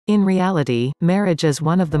In reality, marriage is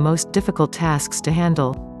one of the most difficult tasks to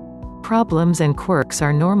handle. Problems and quirks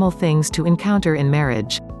are normal things to encounter in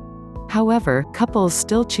marriage. However, couples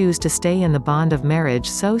still choose to stay in the bond of marriage,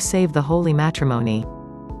 so save the holy matrimony.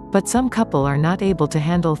 But some couple are not able to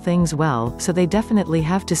handle things well, so they definitely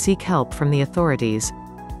have to seek help from the authorities.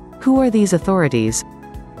 Who are these authorities?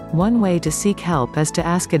 One way to seek help is to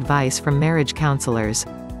ask advice from marriage counselors.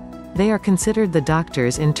 They are considered the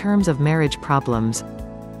doctors in terms of marriage problems.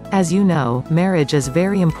 As you know, marriage is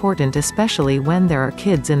very important, especially when there are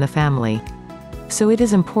kids in the family. So it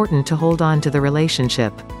is important to hold on to the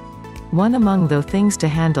relationship. One among the things to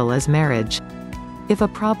handle is marriage. If a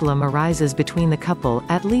problem arises between the couple,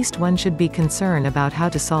 at least one should be concerned about how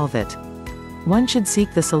to solve it. One should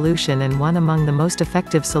seek the solution, and one among the most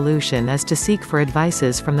effective solution is to seek for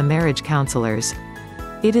advices from the marriage counselors.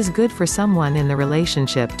 It is good for someone in the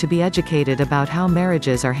relationship to be educated about how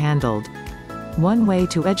marriages are handled. One way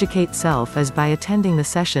to educate self is by attending the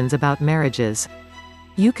sessions about marriages.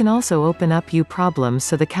 You can also open up your problems,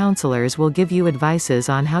 so the counselors will give you advices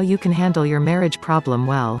on how you can handle your marriage problem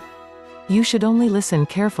well. You should only listen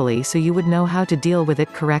carefully so you would know how to deal with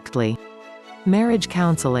it correctly. Marriage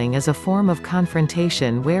counseling is a form of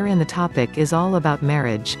confrontation wherein the topic is all about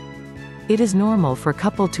marriage. It is normal for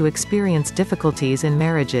couple to experience difficulties in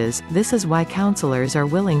marriages. This is why counselors are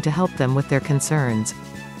willing to help them with their concerns.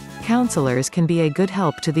 Counselors can be a good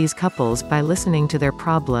help to these couples by listening to their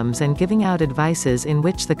problems and giving out advices in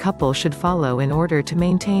which the couple should follow in order to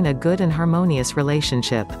maintain a good and harmonious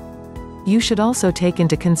relationship. You should also take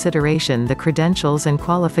into consideration the credentials and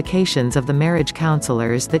qualifications of the marriage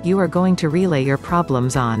counselors that you are going to relay your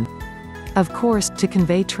problems on. Of course, to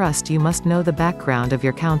convey trust, you must know the background of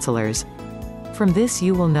your counselors. From this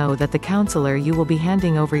you will know that the counselor you will be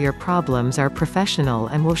handing over your problems are professional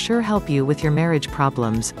and will sure help you with your marriage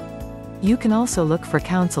problems. You can also look for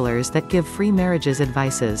counselors that give free marriages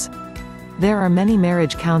advices. There are many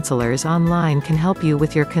marriage counselors online can help you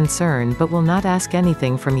with your concern but will not ask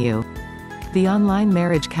anything from you. The online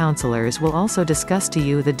marriage counselors will also discuss to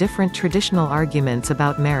you the different traditional arguments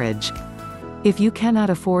about marriage. If you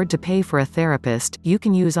cannot afford to pay for a therapist, you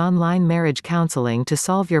can use online marriage counseling to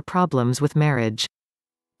solve your problems with marriage.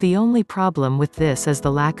 The only problem with this is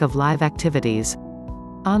the lack of live activities.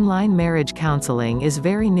 Online marriage counseling is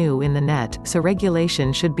very new in the net, so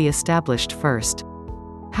regulation should be established first.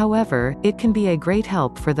 However, it can be a great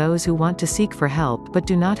help for those who want to seek for help but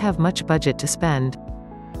do not have much budget to spend.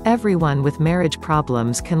 Everyone with marriage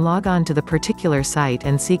problems can log on to the particular site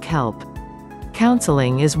and seek help.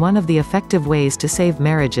 Counseling is one of the effective ways to save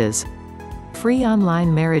marriages. Free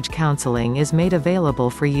online marriage counseling is made available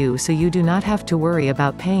for you, so you do not have to worry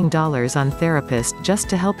about paying dollars on therapists just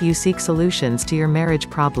to help you seek solutions to your marriage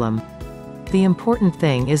problem. The important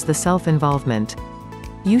thing is the self-involvement.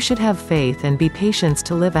 You should have faith and be patient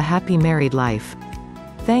to live a happy married life.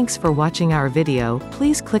 Thanks for watching our video.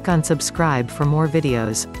 Please click on subscribe for more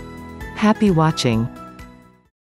videos. Happy watching.